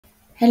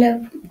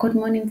Hello, good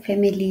morning,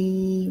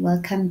 family.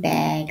 Welcome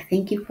back.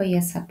 Thank you for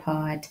your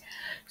support.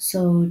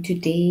 So,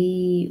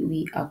 today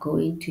we are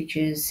going to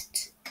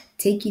just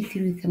take you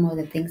through some of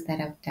the things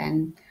that I've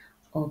done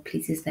or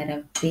places that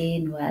I've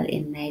been while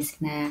in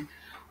Knysna.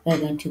 We're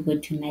going to go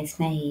to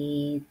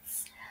Knysna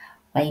Heads,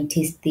 wine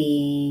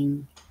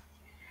tasting,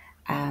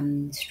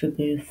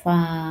 strawberry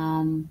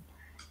farm,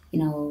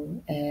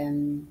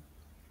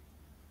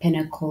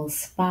 pinnacle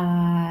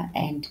spa,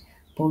 and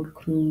boat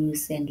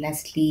cruise, and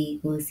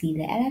lastly we'll see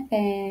the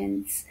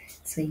elephants.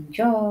 So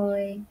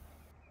enjoy.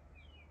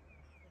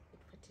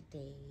 Outfit for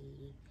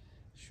today: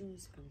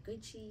 shoes from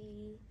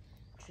Gucci,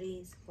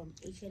 dress from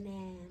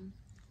H&M,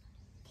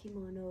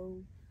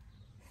 kimono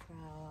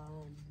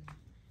from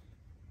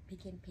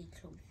Pick and Pay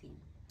clothing.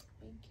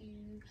 Thank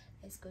you.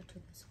 Let's go to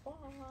the spa.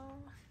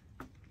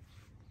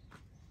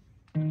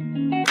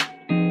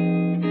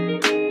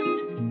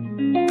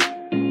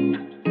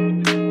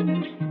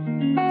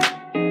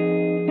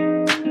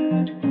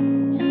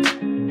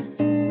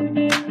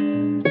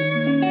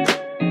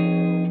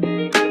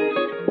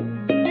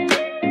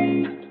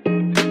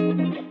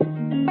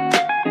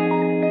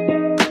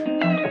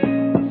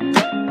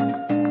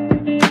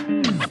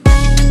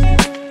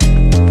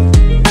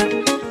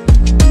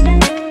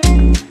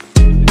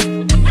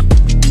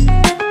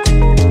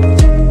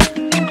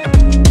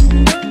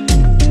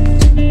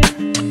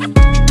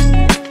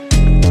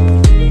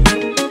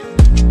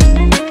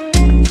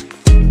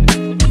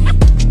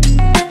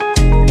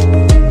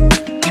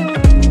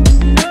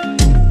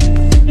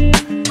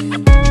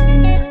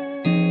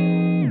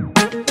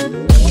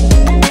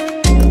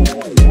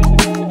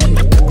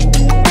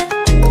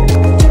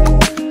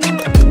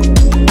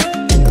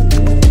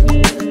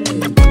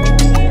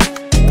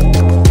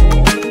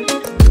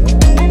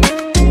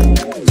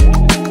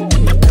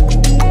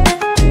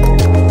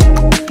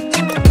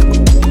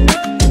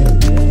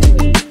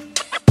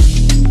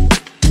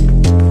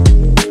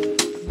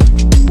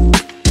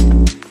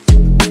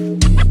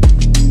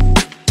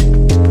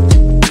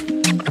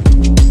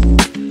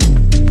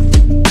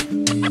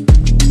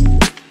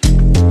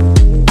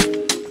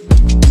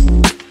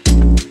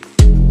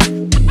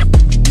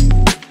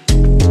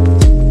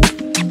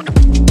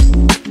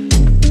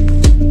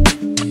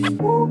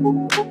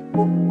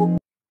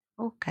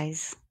 Oh,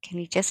 guys, can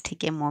we just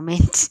take a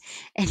moment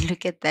and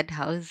look at that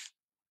house?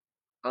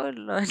 Oh,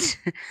 Lord,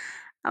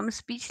 I'm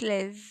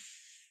speechless.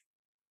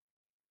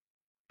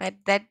 But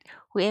that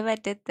whoever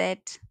did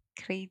that,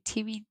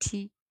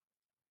 creativity,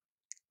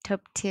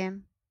 top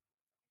 10.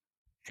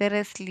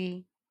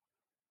 Seriously,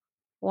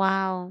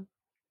 wow.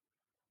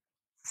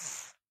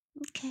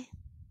 Okay,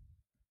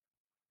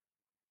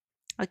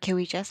 okay,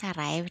 we just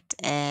arrived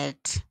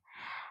at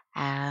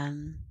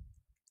um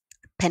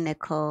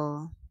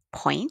Pinnacle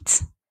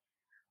Point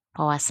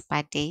for our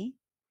spa day.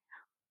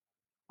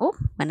 Oh,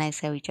 when I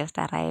say we just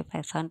arrived,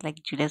 I sound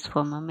like Julius for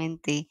a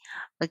moment there.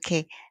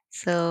 Okay,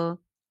 so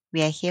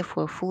we are here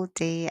for a full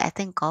day. I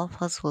think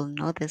golfers will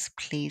know this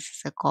place.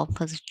 It's a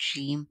golfer's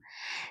dream.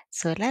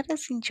 So let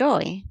us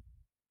enjoy.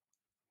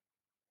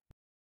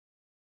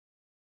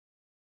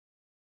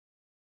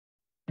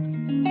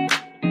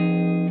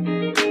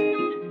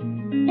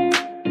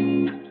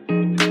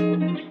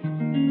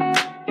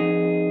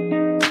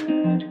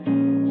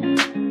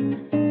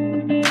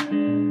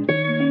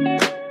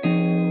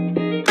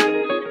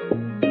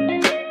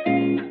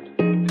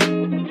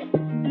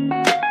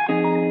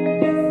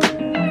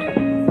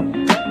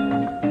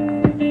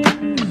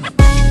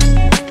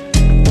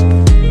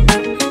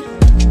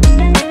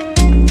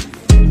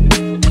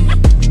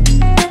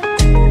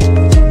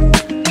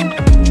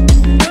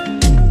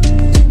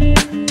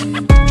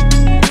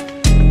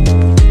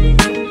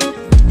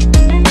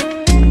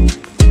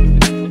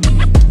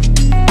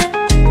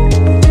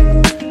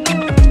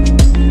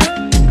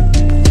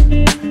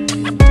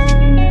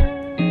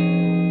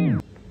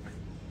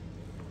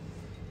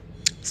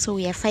 So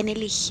we are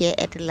finally here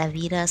at La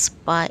Vida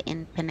Spa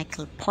in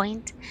Pinnacle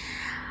Point.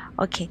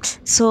 Okay,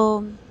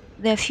 so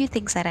there are a few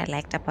things that I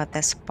liked about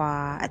the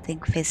spa. I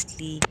think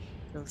firstly,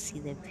 you'll see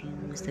the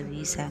views. The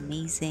views are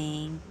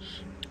amazing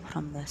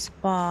from the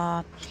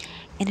spa,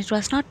 and it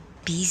was not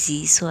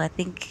busy, so I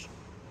think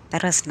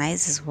that was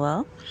nice as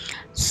well.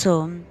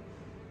 So,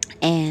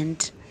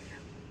 and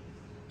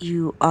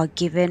you are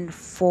given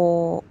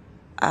four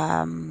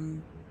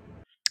um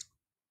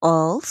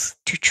oils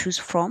to choose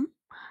from.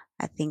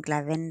 I think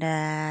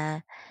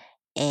lavender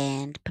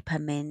and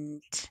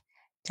peppermint,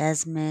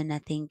 jasmine, I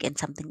think, and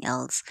something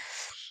else.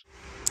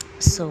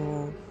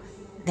 So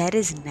that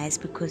is nice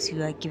because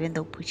you are given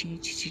the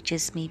opportunity to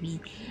just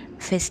maybe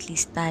firstly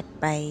start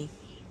by,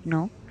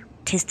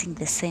 tasting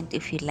the scent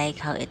if you like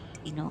how it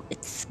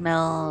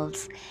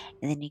smells,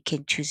 and then you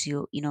can choose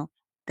your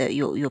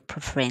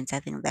preference. I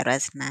think that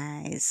was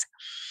nice.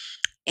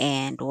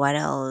 And what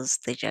else?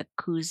 The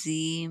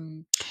jacuzzi.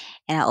 And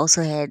I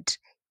also had,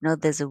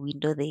 there's a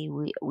window there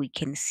we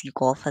can see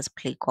golfers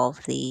play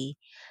golf there.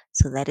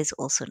 So that is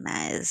also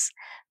nice.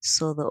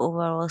 So the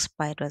overall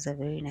spa, it was a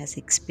very nice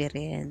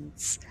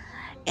experience.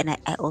 And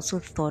I also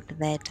thought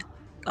that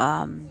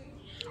um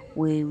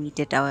where we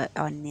did our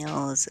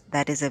nails.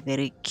 That is a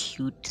very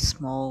cute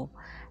small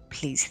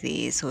place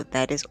there. So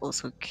that is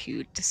also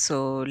cute.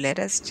 So let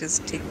us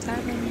just take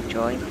time and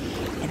enjoy.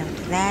 And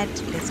after that,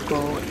 let's go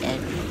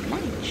and have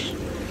lunch.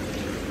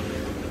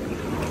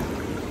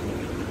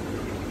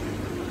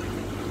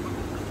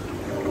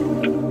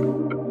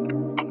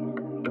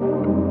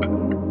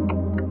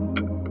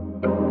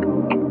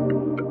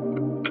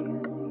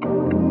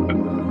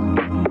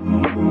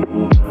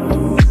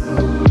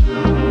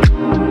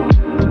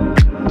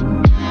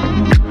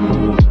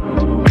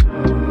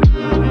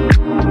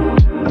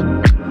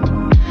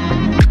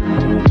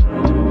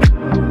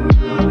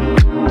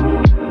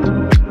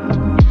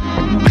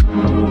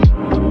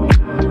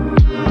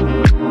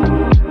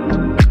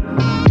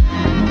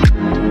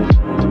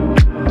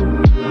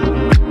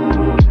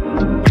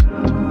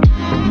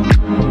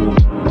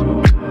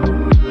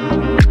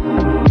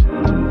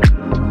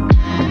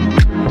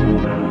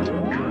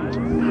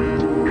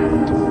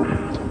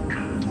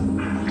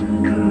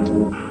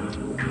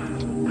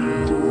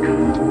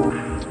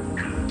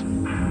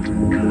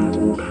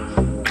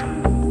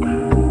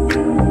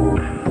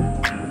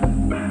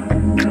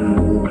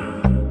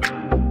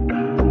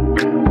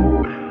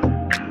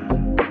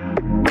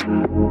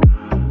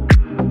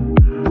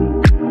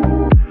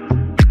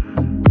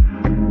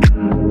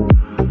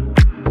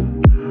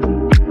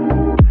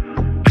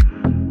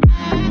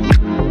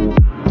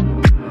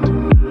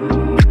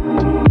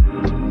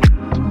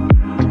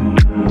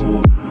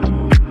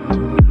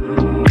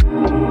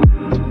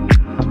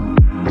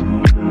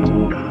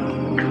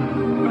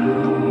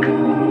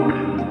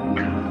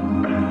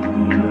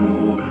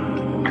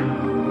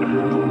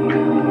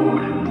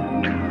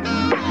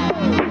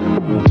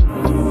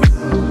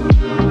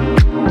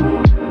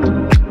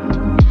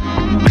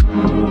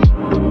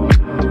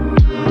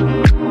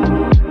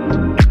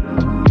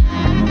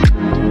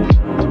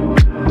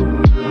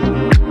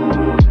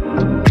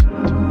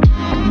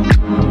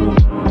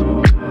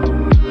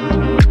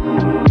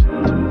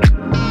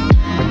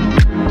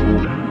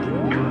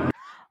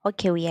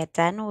 Okay, we are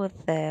done with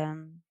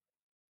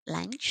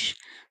lunch.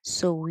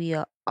 So we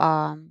are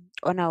on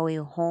our way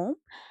home.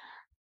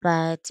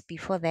 But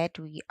before that,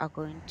 we are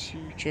going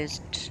to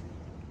just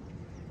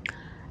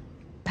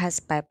pass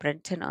by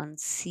Brenton on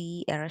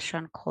Sea, a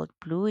restaurant called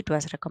Blue. It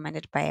was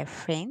recommended by a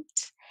friend.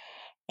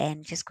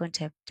 And just going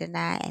to have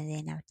dinner. And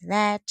then after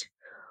that,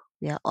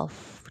 we are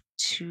off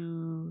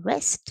to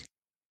rest.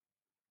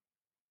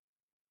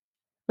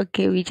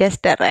 Okay, we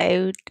just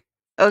arrived.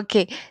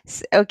 Okay,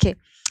 okay.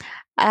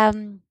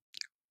 Um,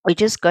 we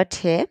just got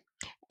here,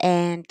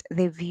 and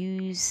the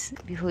views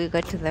before we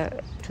got to the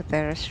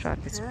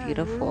restaurant is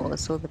beautiful.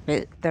 So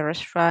the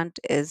restaurant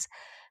is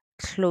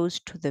close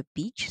to the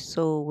beach,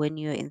 so when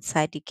you're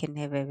inside, you can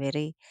have a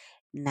very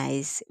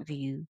nice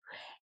view,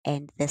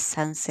 and the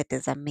sunset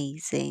is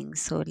amazing.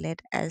 So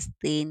let us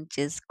then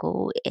just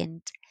go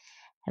and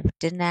have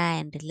dinner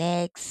and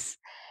relax.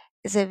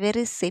 It's a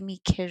very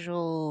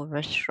semi-casual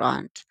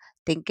restaurant.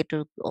 Think it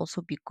will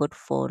also be good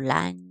for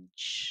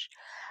lunch,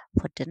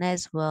 for dinner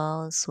as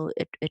well. So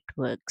it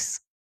works.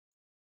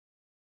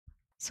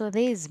 So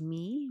there is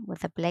me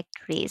with a black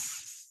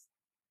dress.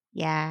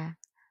 Yeah,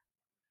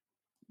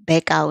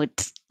 back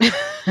out.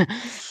 All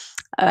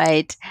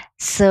right.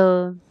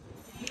 So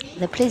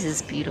the place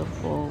is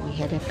beautiful. We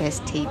had a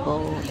best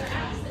table,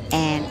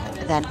 and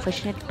the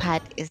unfortunate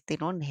part is they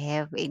don't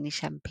have any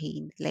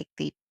champagne. Like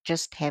they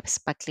just have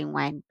sparkling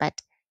wine.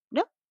 But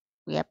no,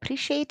 we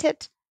appreciate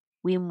it.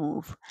 We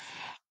move.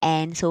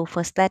 And so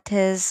for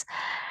starters,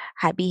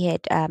 hubby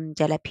had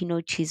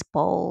jalapeno cheese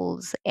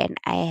balls, and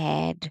I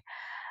had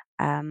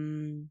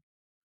um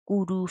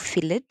kudu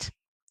fillet,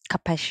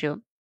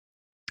 carpaccio,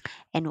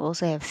 and we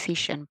also have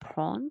fish and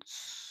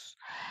prawns.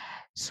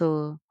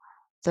 So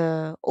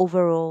the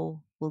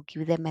overall will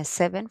give them a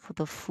 7 for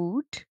the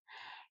food.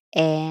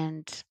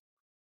 And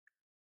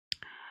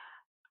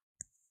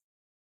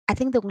I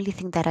think the only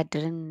thing that I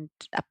didn't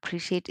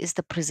appreciate is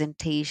the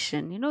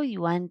presentation. You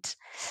want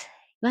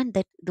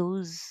that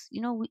those,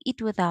 we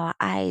eat with our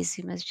eyes.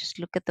 You must just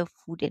look at the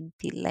food and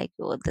feel like,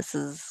 oh, this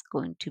is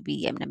going to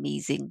be an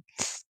amazing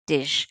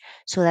dish.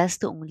 So that's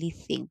the only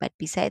thing. But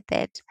beside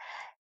that,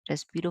 it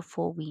was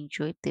beautiful. We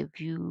enjoyed the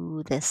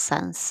view, the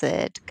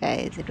sunset,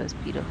 guys. It was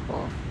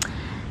beautiful.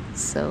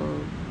 So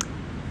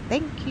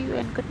thank you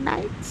and good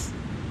night.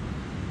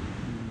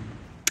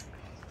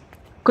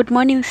 Good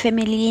morning,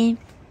 family.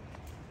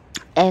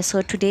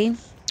 So today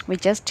we're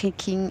just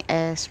taking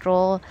a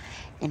stroll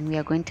and we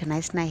are going to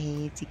Knysna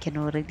Heads. You can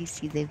already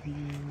see the view.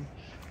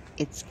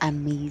 It's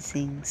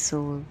amazing.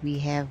 So we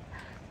have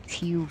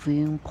few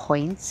viewing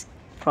points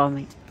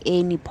from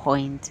any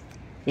point.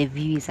 The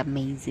view is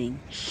amazing.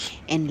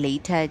 And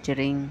later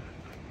during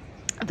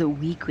the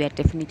week, we are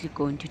definitely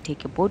going to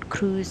take a boat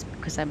cruise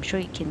because I'm sure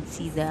you can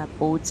see the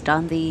boats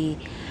down there.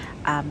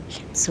 Um,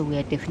 so we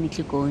are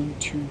definitely going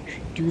to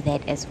do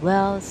that as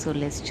well. So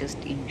let's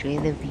just enjoy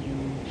the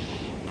view.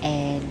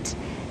 And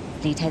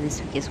later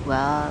this week as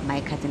well,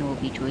 my cousin will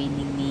be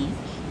joining me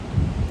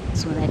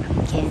so that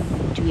we can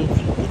do a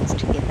few things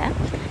together.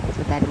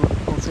 So that will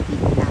also be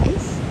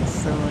nice.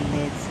 So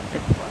let's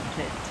report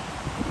it.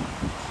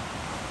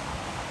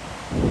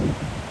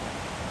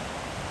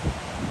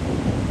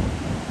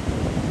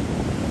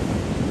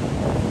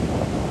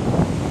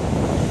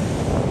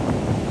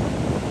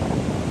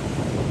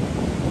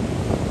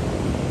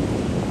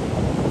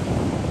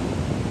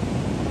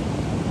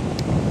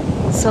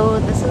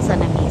 So this is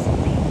an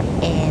amazing view,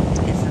 and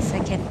it's the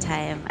second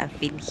time I've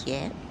been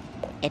here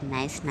in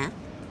Knysna,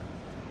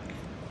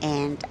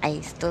 and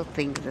I still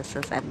think this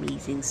is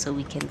amazing. So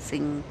we can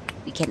sing,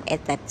 we can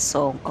add that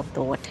song of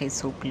the water is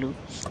so blue.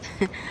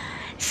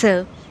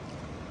 So,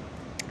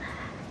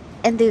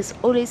 and there's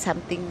always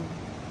something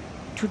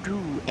to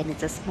do, and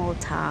it's a small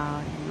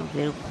town,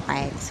 very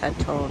quiet,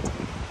 settled.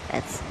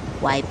 That's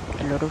why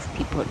a lot of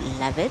people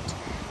love it.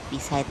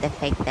 Beside the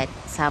fact that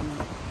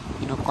some,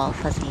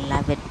 golfers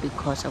love it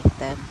because of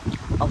the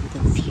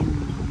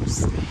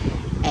views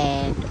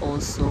and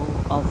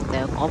also of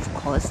the golf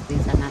course.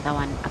 There's another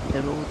one up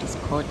the road. It's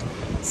called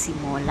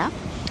Simola.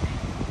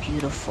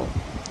 Beautiful.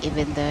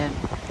 Even the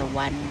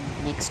one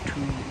next to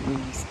where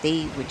we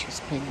stay, which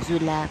is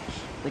Penzula,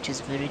 which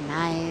is very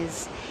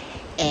nice,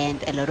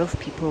 and a lot of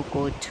people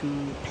go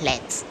to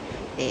Plat.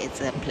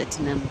 There's a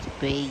Platinum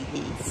Bay.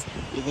 There's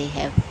where they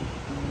have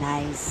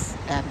nice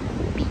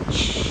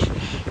beach,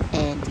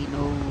 and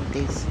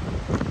there's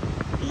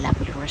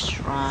lovely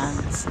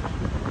restaurants.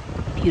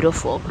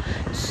 Beautiful.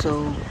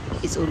 So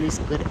it's always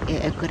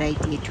a good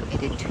idea to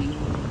add it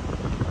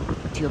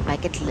to your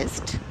bucket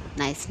list.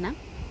 Nice, now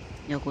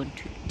you're going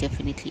to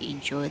definitely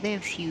enjoy. There are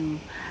a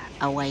few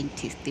wine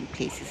tasting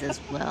places as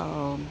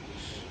well,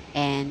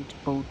 and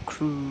boat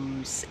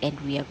cruise, and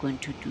we are going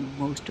to do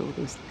most of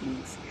those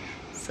things.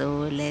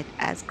 So let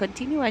us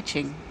continue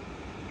watching.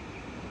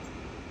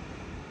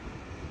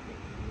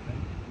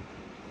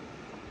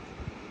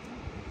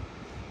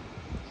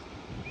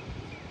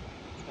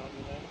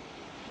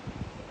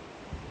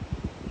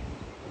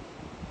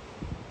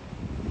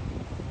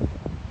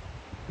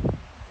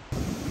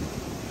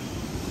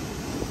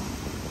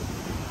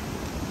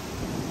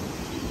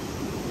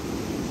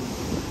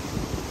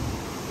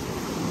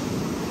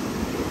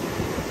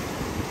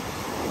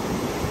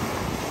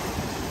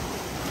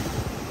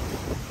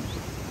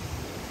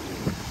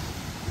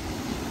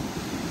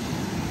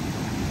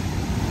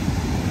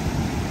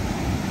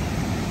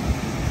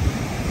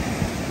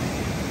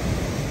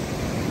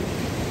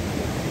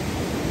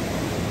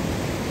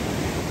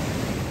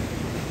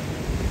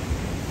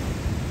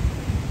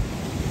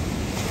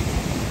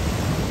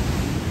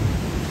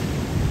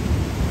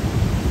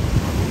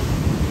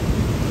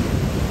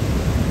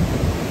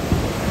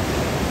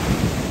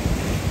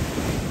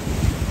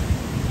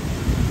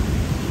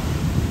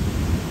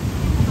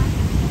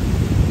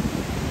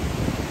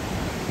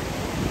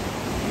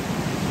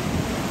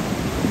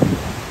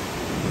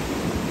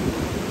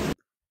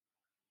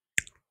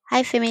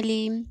 Hi,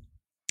 family.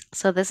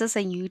 So this is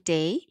a new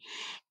day,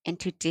 and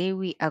today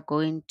we are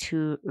going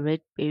to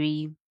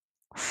Redberry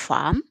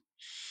Farm,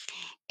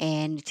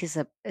 and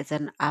it's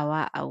an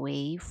hour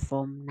away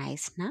from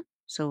Knysna.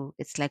 So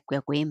it's like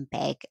we're going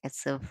back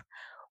as if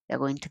we're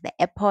going to the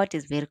airport.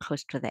 It's very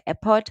close to the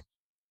airport,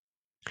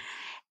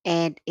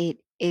 and it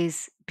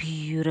is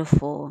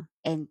beautiful.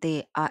 And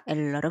there are a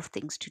lot of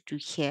things to do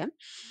here.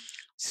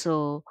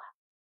 So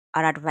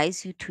I'd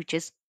advise you to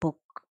just book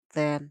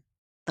the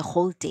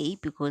whole day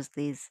because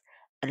there's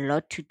a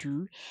lot to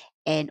do.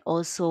 And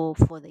also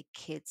for the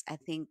kids, I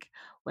think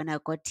when I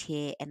got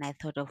here and I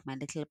thought of my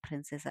little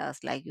princess, I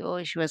was like,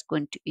 oh, she was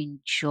going to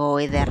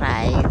enjoy the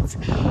rides,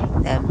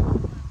 the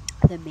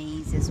the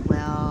maze as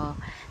well.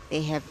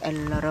 They have a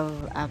lot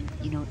of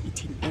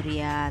eating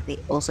area. They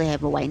also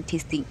have a wine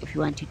tasting if you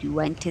want to do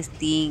wine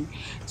tasting.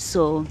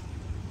 So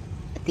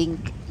I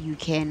think you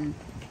can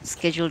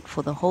schedule it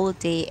for the whole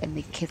day, and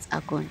the kids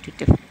are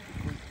definitely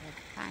going to have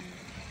fun,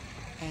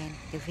 and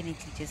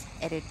definitely just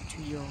add it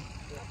to your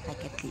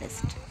bucket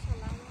list.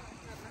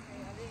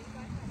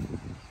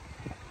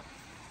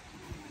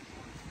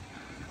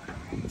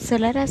 So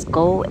let us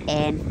go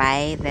and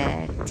buy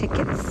the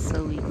tickets.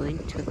 So we're going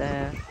to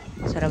the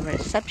sort of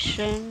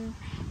reception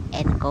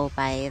and go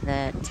buy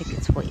the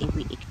tickets for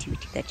every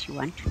activity that you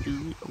want to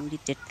do. We only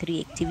did three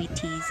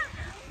activities.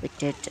 We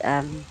did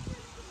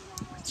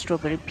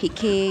strawberry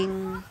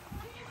picking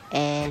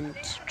and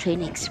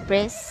train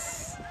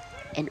express,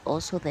 and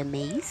also the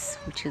maze,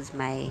 which is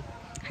my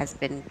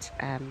husband.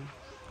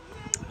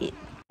 It,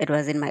 it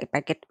was in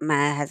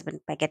my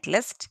husband bucket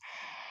list.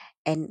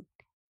 And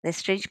the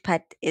strange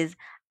part is,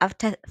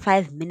 after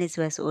 5 minutes,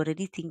 we was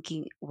already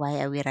thinking,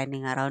 why are we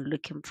running around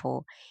looking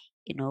for,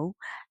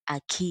 our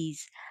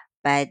keys?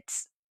 But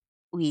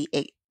we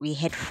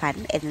had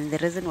fun, and then the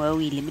reason why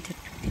we limited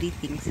to three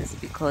things is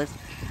because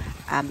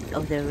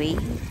of the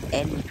rain,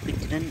 and we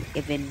didn't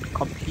even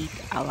complete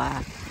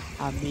our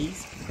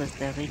maze because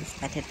the rain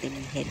started. Then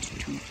we had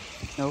to,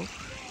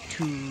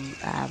 to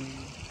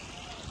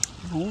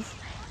move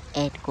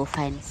and go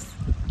find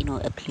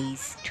a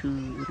place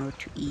to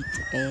to eat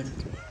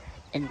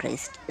and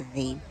rest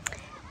there.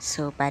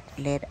 So but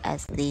let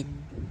us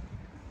then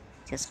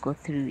just go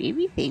through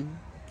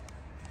everything.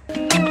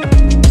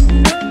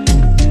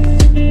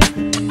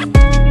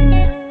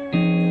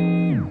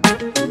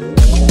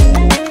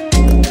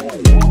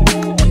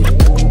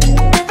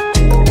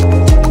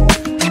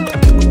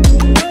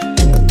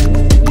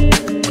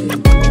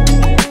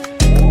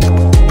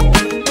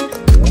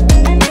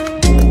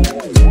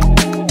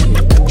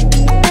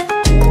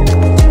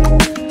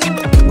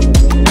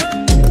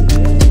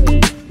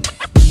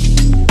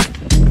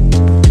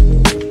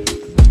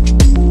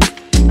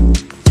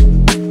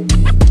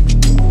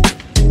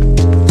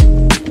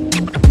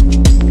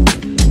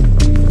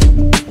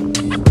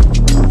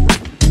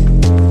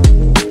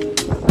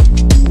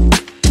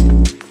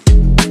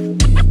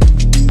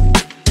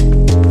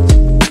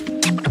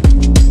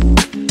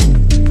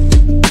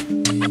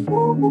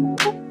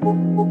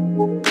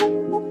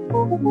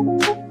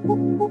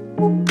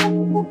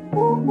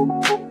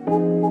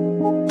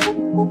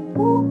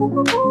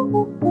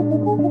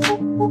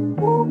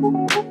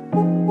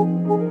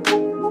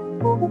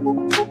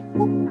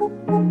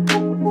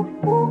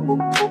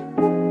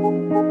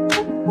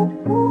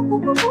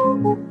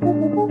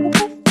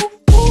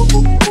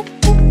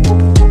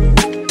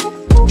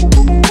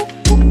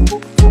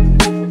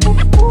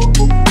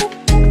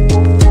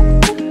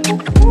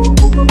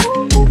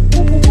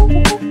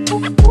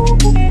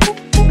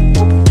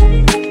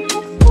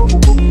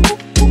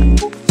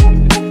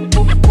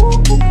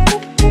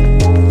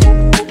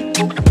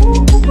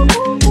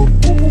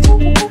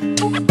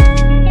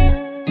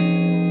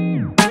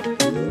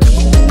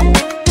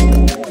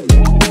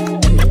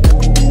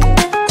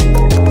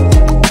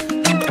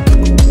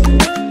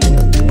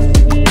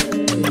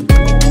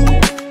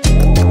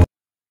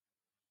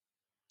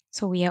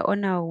 So we are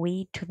on our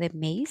way to the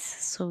maze.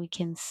 So we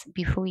can,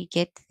 before we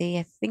get there,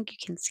 I think you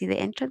can see the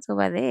entrance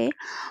over there,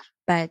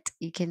 but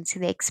you can see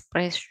the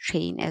express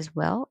train as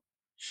well.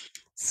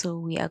 So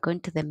we are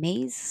going to the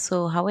maze.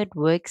 So how it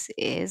works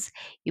is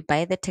you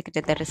buy the ticket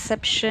at the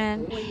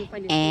reception,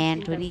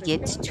 and when you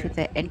get to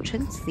the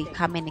entrance, they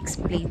come and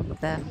explain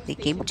the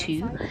game to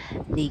you.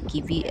 They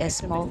give you a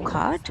small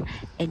card,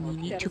 and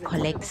you need to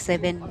collect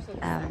seven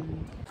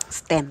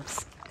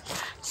stamps.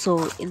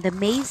 So in the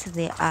maze,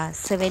 there are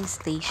seven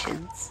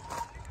stations,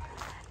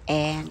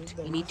 and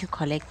you need to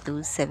collect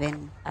those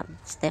seven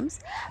stamps.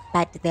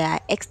 But there are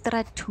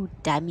extra two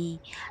dummy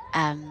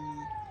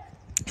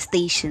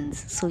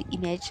stations. So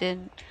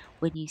imagine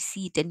when you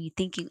see it and you're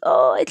thinking,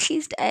 oh, at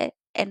least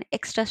an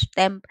extra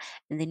stamp,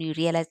 and then you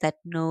realize that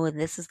no,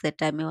 this is the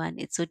dummy one.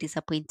 It's so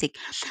disappointing.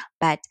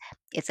 But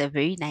it's a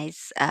very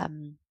nice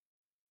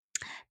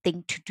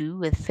thing to do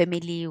with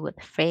family,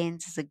 with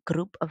friends, as a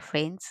group of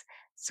friends.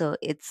 So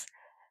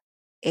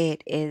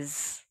it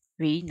is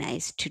very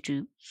nice to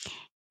do,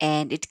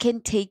 and it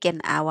can take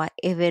an hour,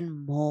 even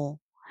more.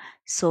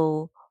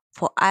 So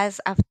for us,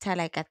 after,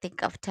 like, I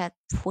think after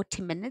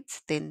 40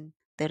 minutes, then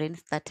the rain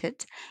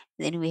started.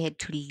 Then we had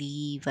to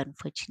leave,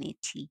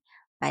 unfortunately.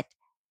 But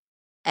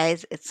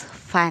as it's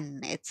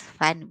fun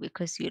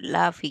because you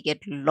laugh, you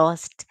get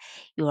lost,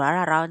 you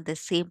run around the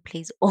same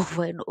place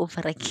over and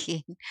over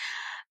again.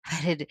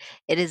 But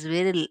it is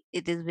very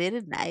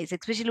nice,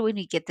 especially when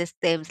you get the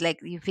stems. Like,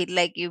 you feel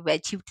like you've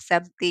achieved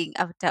something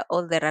after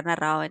all the run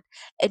around,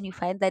 and you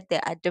find that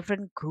there are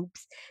different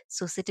groups.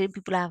 So certain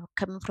people are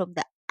coming from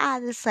the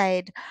other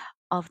side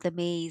of the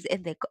maze,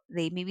 and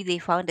they maybe they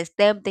found a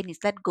stem, then you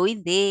start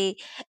going there,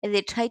 and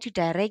they try to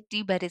direct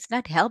you, but it's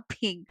not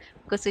helping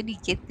because when you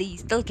get there, you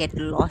still get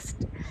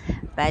lost.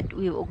 But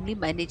we only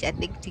managed, I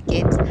think, to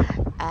get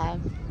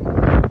um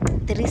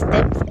three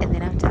steps, and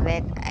then after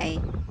that,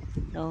 I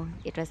no,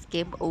 it was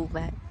game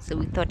over. So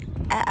we thought,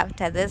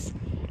 after this,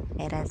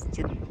 let us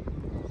just.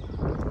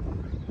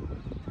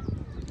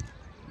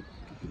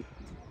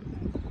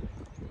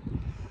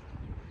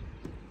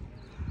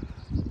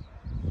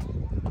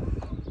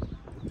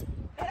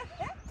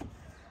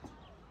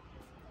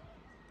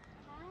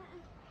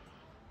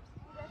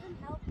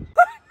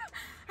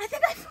 I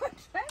think I found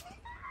one.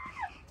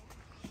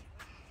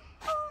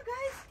 Oh,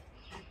 guys,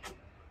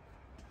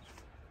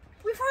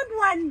 we found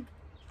one.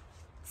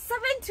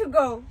 7 to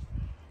go.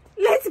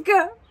 Let's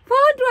go.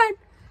 Found one.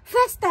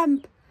 First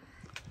stamp.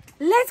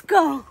 Let's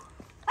go.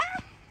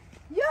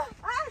 This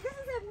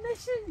is a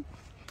mission.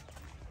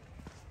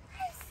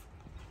 Nice.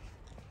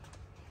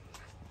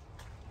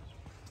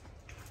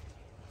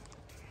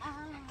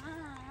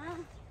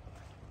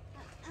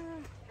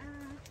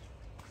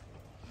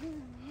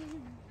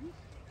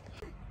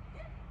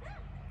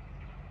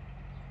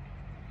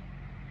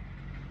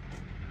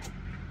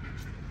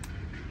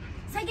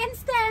 Second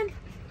stamp,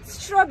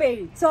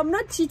 strawberry. So I'm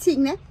not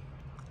cheating, né?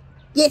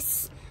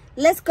 Yes.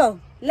 Let's go.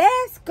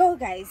 Let's go,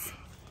 guys.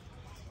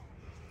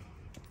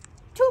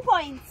 2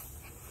 points.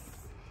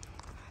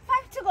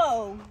 5 to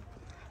go.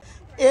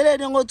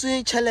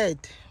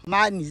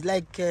 Mine is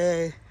like Are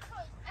they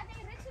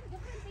written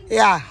different things?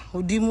 yeah,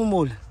 udimu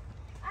mol.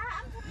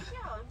 I'm from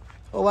here.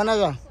 Oh, one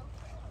other.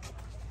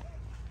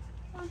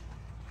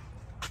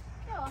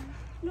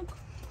 Look.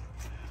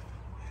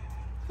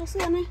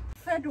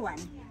 Third one.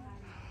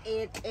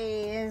 It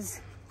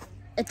is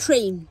a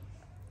train.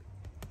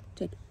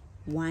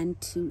 1,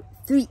 2,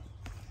 3.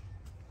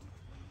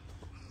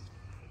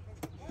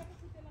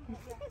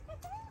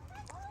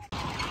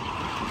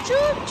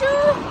 Choo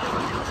choo.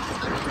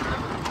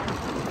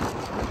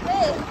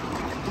 Hey.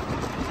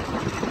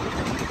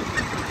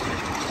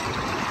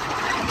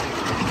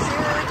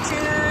 Choo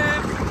choo.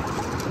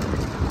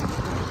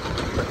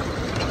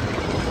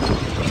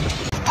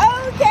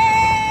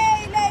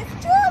 Okay, let's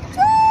choo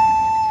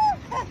choo.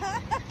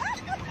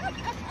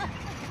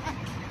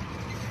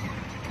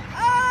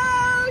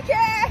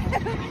 Okay.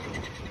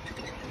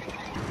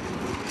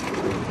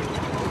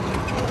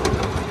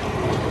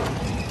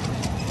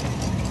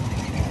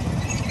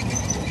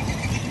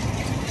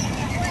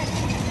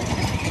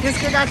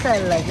 किसके का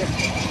चल रहा है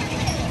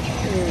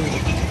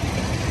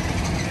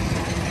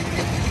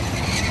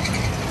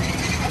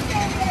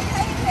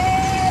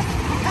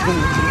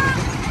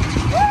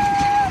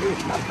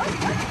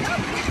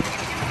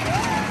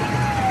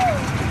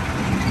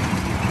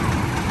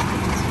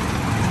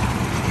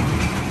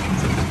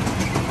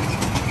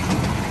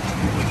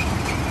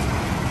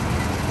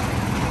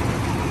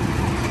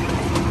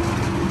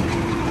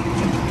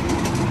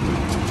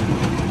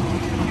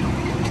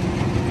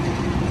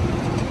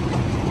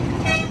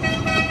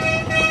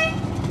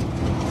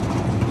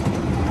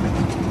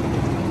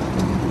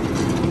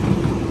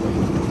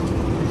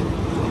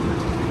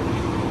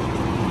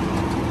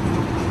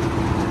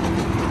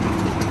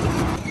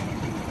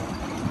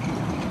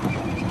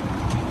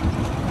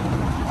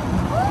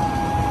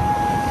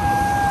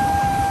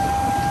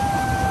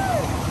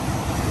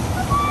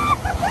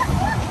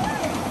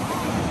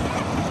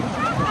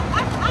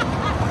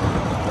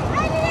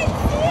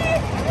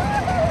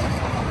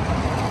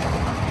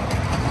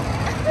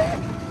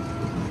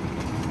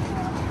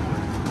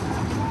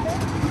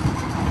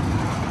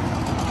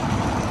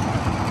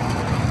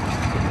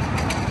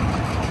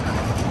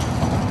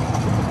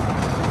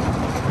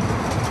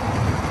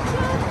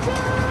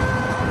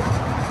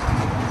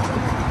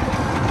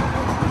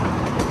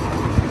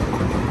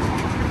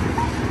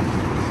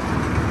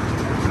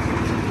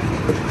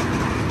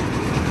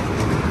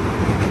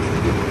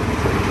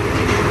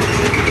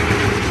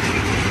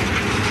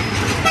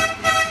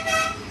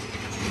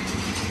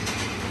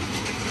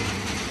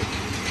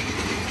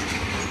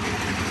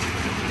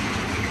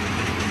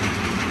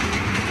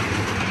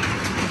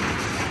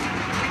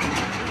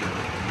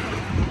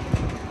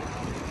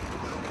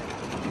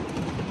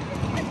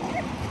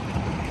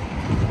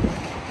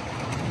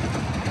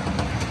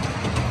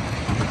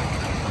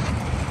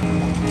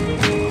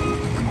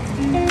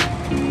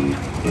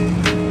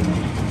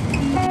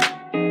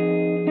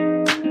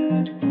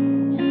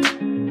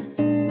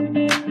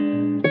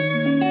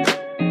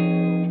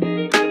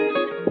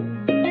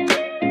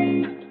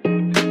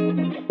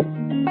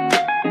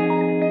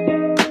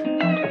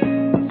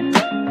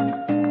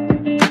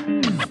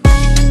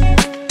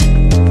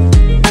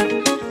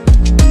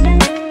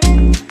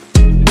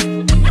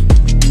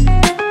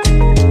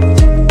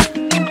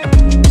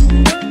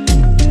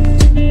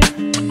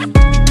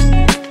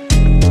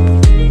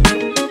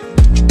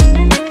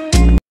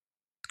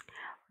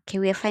Okay,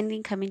 we are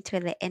finally coming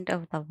to the end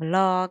of the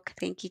vlog.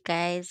 Thank you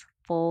guys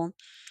for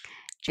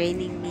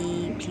joining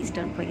me. Please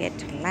don't forget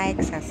to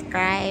like,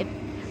 subscribe,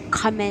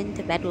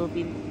 comment. That will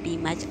be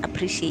much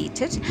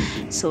appreciated.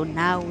 So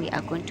now we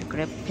are going to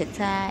grab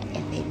pizza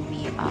and then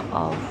we are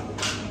off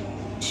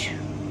to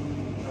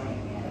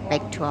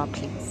back to our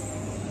place.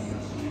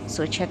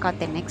 So check out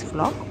the next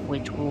vlog,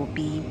 which will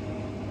be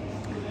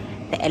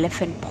the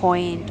Elephant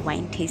Point,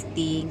 wine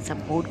tasting, some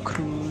boat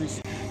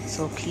cruise.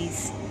 So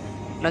please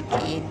log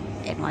in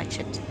and watch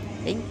it.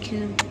 Thank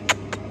you.